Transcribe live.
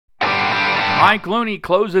Mike Looney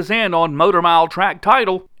closes in on Motor Mile track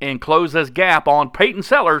title and closes gap on Peyton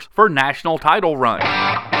Sellers for national title run.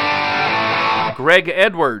 Greg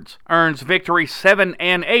Edwards earns victory 7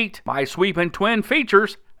 and 8 by sweeping twin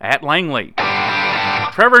features at Langley.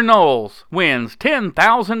 Trevor Knowles wins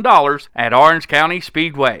 $10,000 at Orange County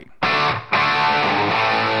Speedway.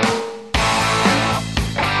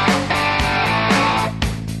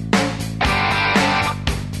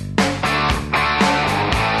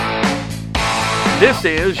 This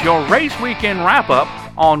is your Race Weekend Wrap-Up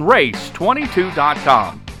on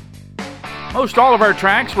Race22.com. Most all of our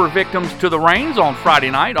tracks were victims to the rains on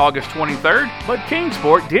Friday night, August 23rd, but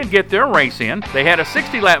Kingsport did get their race in. They had a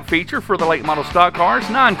 60-lap feature for the late model stock cars.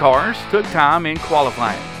 9 cars took time in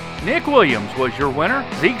qualifying. Nick Williams was your winner.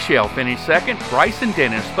 Zeke Shell finished second. Bryson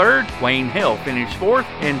Dennis third. Wayne Hill finished fourth.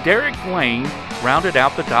 And Derek Lane rounded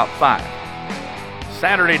out the top 5.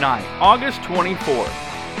 Saturday night, August 24th.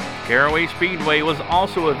 Caraway Speedway was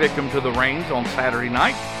also a victim to the rains on Saturday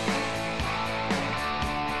night.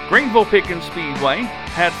 Greenville-Pickens Speedway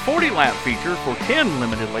had 40-lap feature for 10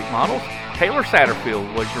 limited late models. Taylor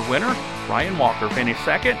Satterfield was your winner. Ryan Walker finished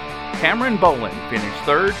second. Cameron Bolin finished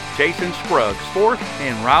third. Jason Scruggs fourth.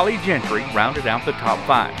 And Riley Gentry rounded out the top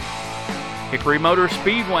 5. Hickory Motor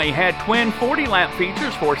Speedway had twin 40-lap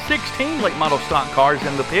features for 16 late model stock cars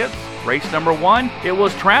in the pits. Race number 1, it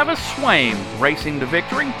was Travis Swaim racing to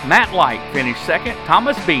victory. Matt Light finished second.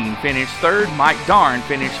 Thomas Bean finished third. Mike Darn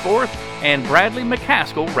finished fourth. And Bradley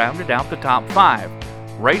McCaskill rounded out the top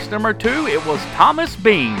 5. Race number 2, it was Thomas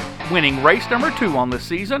Bean winning race number 2 on the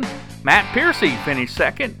season. Matt Piercy finished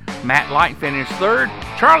second. Matt Light finished third.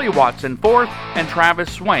 Charlie Watson fourth. And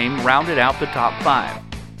Travis Swaim rounded out the top 5.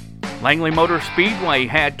 Langley Motor Speedway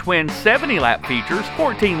had twin 70-lap features.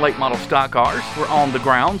 14 late model stock cars were on the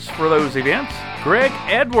grounds for those events. Greg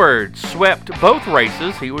Edwards swept both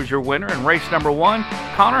races. He was your winner in race number 1.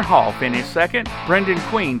 Connor Hall finished second. Brendan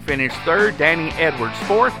Queen finished third. Danny Edwards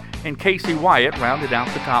fourth. And Casey Wyatt rounded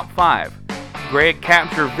out the top 5. Greg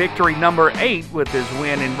captured victory number 8 with his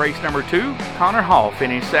win in race number 2. Connor Hall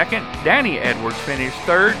finished second. Danny Edwards finished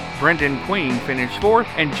third. Brendan Queen finished fourth.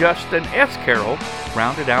 And Justin S. Carroll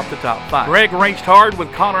rounded out the top 5. Greg raced hard with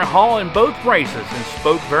Connor Hall in both races and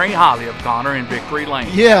spoke very highly of Connor in victory lane.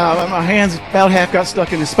 Yeah, my hands about half got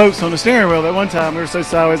stuck in the spokes on the steering wheel that one time. We were so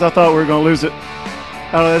sideways, I thought we were going to lose it.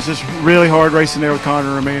 I don't know, it's just really hard racing there with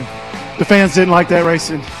Connor. I mean, the fans didn't like that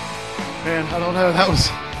racing. Man, I don't know, that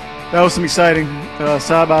was some exciting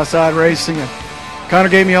side-by-side racing. And Connor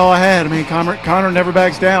gave me all I had. I mean, Connor never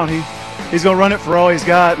backs down. He's going to run it for all he's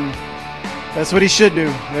got, and that's what he should do.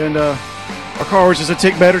 And our car was just a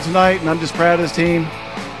tick better tonight, and I'm just proud of this team.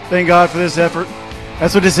 Thank God for this effort.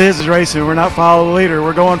 That's what this is racing. We're not following the leader.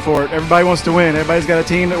 We're going for it. Everybody wants to win. Everybody's got a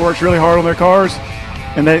team that works really hard on their cars,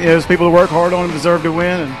 and those people that work hard on them deserve to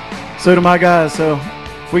win, and so do my guys. So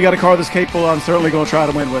if we got a car that's capable, I'm certainly going to try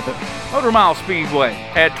to win with it. Motor Mile Speedway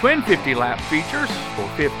had twin 50-lap features for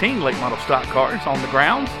 15 late model stock cars on the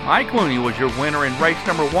grounds. Mike Looney was your winner in race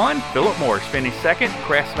number 1. Philip Morris finished second.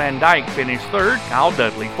 Cress Van Dyke finished third. Kyle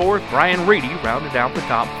Dudley fourth. Brian Reedy rounded out the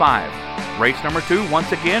top 5. Race number 2,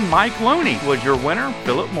 once again, Mike Looney was your winner.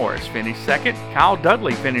 Philip Morris finished second. Kyle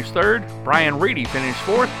Dudley finished third. Brian Reedy finished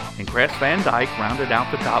fourth. And Cress Van Dyke rounded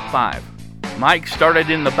out the top 5. Mike started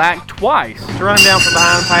in the back twice. To run down from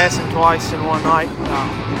behind, passing twice in one night,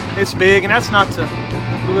 it's big, and that's not to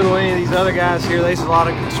belittle any of these other guys here. There's a lot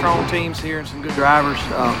of strong teams here and some good drivers,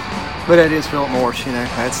 but that is Philip Morris, you know,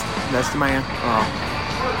 that's the man.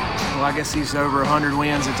 Well, I guess he's over 100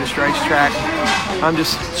 wins at this racetrack. I'm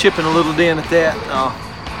just chipping a little dent at that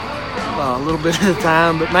a little bit at a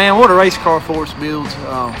time, but man, what a race car Forrest builds.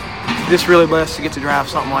 Just really blessed to get to drive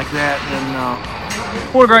something like that, and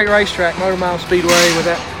what a great racetrack, Motor Mile Speedway, with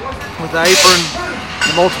the apron,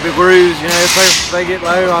 the multiple grooves. You know, if they get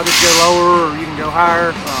low, I'll just go lower, or you can go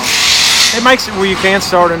higher. It makes it where you can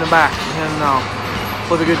start in the back, and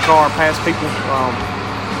with a good car, pass people.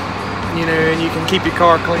 You know, and you can keep your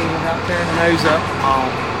car clean without tearing the nose up.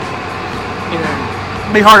 You know,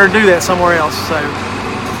 it'd be harder to do that somewhere else. So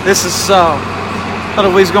this is, thought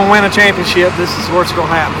if we was going to win a championship, this is where it's going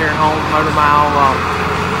to happen here at home, Motor Mile.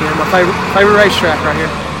 You know, my favorite racetrack right here.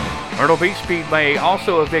 Myrtle Beach Speedway,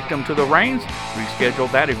 also a victim to the rains,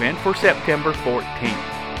 rescheduled that event for September 14th.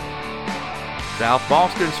 South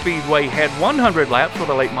Boston Speedway had 100 laps for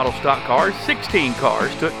the late model stock cars. 16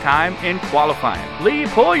 cars took time in qualifying. Lee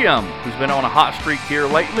Pulliam, who's been on a hot streak here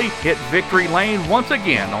lately, hit victory lane once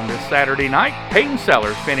again on this Saturday night. Peyton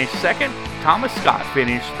Sellers finished second. Thomas Scott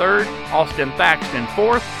finished third. Austin Thaxton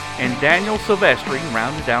fourth. And Daniel Silvestri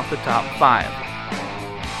rounded out the top 5.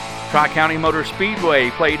 Tri-County Motor Speedway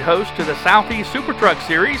played host to the Southeast Super Truck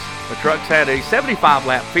Series. The trucks had a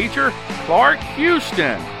 75-lap feature. Clark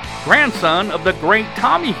Houston, grandson of the great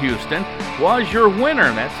Tommy Houston, was your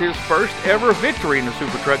winner. That's his first ever victory in the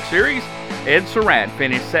Super Truck Series. Ed Surratt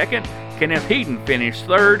finished second. Kenneth Heaton finished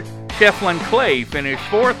third. Shefflin Clay finished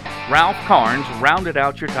fourth. Ralph Carnes rounded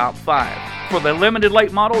out your top 5. For the limited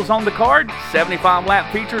late models on the card,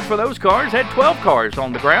 75-lap features for those cars had 12 cars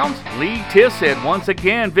on the grounds. Lee Tissett once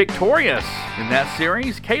again victorious in that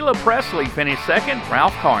series. Caleb Presley finished second.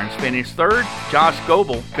 Ralph Carnes finished third. Josh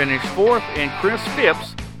Goebel finished fourth. And Chris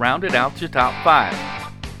Phipps rounded out your top 5.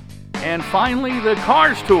 And finally, the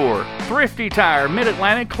Cars Tour. Thrifty Tire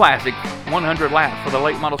Mid-Atlantic Classic. 100 laps for the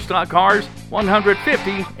late model stock cars,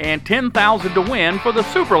 150 and 10,000 to win for the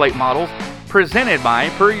super late models, presented by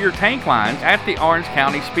Puryear Tank Lines at the Orange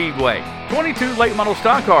County Speedway. 22 late model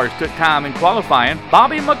stock cars took time in qualifying.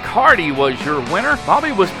 Bobby McCarty was your winner.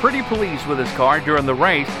 Bobby was pretty pleased with his car during the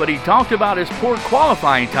race, but he talked about his poor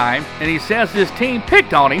qualifying time, and he says his team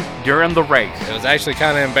picked on him during the race. It was actually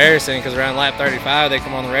kind of embarrassing because around lap 35, they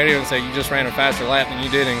come on the radio and say, you just ran a faster lap than you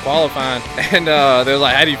did in qualifying. And they're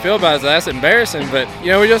like, how do you feel about it? That's embarrassing, but we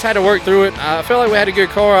just had to work through it. I feel like we had a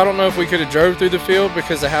good car. I don't know if we could have drove through the field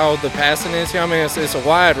because of how the passing is here. I mean, it's a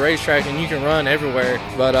wide racetrack and you can run everywhere,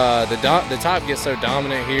 but the top gets so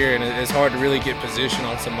dominant here, and it's hard to really get position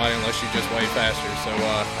on somebody unless you're just way faster. So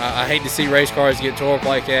I hate to see race cars get torqued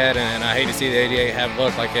like that, and I hate to see the 88 have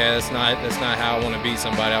luck like that. That's not how I want to be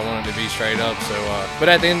somebody. I want it to be straight up. So, but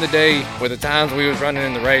at the end of the day, with the times we was running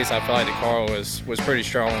in the race, I feel like the car was pretty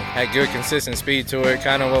strong. Had good consistent speed to it,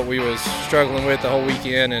 kind of what we was struggling with the whole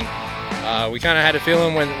weekend, and we kind of had a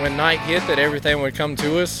feeling when night hit that everything would come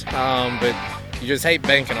to us, but you just hate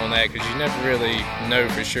banking on that because you never really know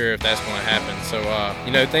for sure if that's going to happen. So,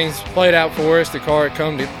 things played out for us. The car had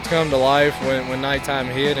come to life when nighttime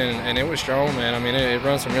hit, and it was strong, man. I mean, it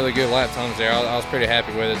runs some really good lap times there. I was pretty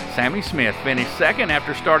happy with it. Sammy Smith finished second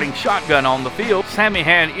after starting shotgun on the field. Sammy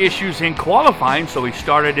had issues in qualifying, so he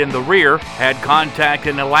started in the rear, had contact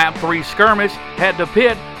in the lap 3 skirmish, had to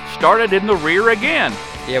pit, started in the rear again.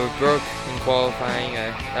 Yeah, we broke in qualifying.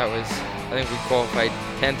 I think we qualified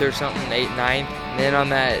 10th or something, 8th, 9th. And then on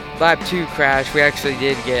that lap 2 crash, I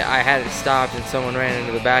had it stopped and someone ran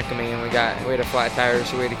into the back of me and we had a flat tire,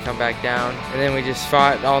 so we had to come back down. And then we just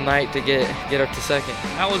fought all night to get up to second.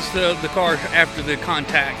 How was the car after the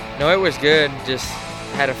contact? No, it was good. Just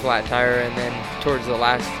had a flat tire, and then towards the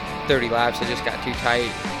last 30 laps, it just got too tight.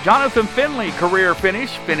 Jonathan Finley, career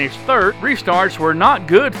finished third. Restarts were not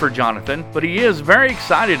good for Jonathan, but he is very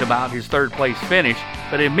excited about his third place finish,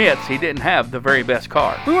 but admits he didn't have the very best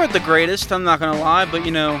car. We weren't the greatest, I'm not going to lie, but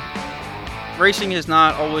racing is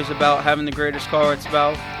not always about having the greatest car. It's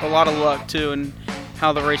about a lot of luck too and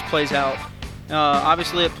how the race plays out.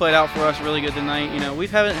 Obviously it played out for us really good tonight. We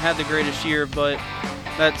haven't had the greatest year, but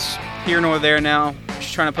that's here nor there now.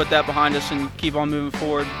 Just trying to put that behind us and keep on moving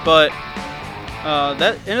forward. But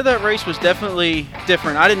that end of that race was definitely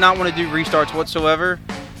different. I did not want to do restarts whatsoever.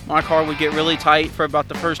 My car would get really tight for about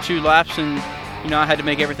the first 2 laps, and I had to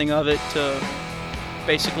make everything of it to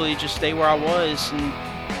basically just stay where I was. And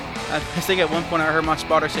I think at one point I heard my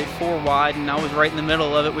spotter say 4 wide, and I was right in the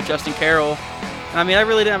middle of it with Justin Carroll. And I mean, I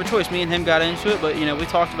really didn't have a choice. Me and him got into it, but we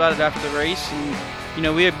talked about it after the race,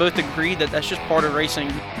 and we had both agreed that that's just part of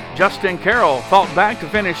racing. Justin Carroll fought back to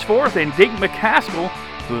finish 4th, and Deke McCaskill,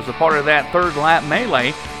 who was a part of that 3rd lap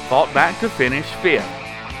melee, fought back to finish 5th.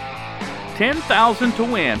 10,000 to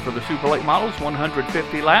win for the Super Late Models,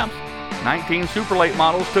 150 laps. 19 Super Late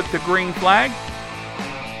Models took the green flag.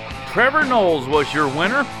 Trevor Knowles was your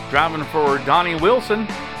winner, driving for Donnie Wilson.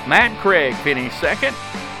 Matt Craig finished 2nd.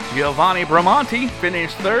 Giovanni Bramonti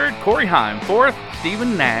finished 3rd. Corey Heim 4th.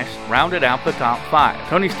 Stephen Nash rounded out the top 5.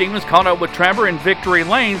 Tony Stevens caught up with Trevor in victory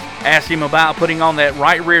lanes, asked him about putting on that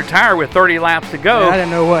right rear tire with 30 laps to go. Yeah, I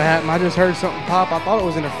didn't know what happened. I just heard something pop. I thought it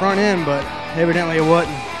was in the front end, but evidently it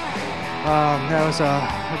wasn't. That was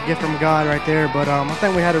a gift from God right there, but I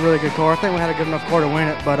think we had a really good car. I think we had a good enough car to win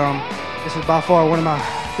it, but this is by far one of my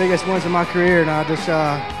biggest wins in my career, and I just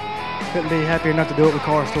couldn't be happy enough to do it with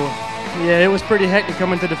Cars Tour. Yeah, it was pretty hectic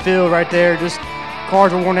coming to the field right there. Just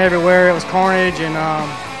cars were going everywhere. It was carnage, and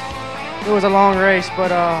it was a long race,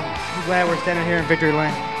 but I'm glad we're standing here in victory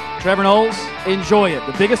lane. Trevor Knowles, enjoy it.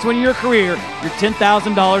 The biggest win of your career. You're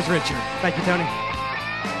 $10,000 richer. Thank you, Tony.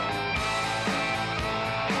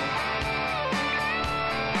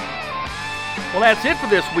 Well, that's it for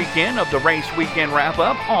this weekend of the Race Weekend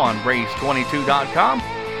Wrap-Up on Race22.com.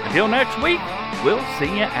 Until next week, we'll see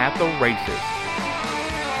you at the races.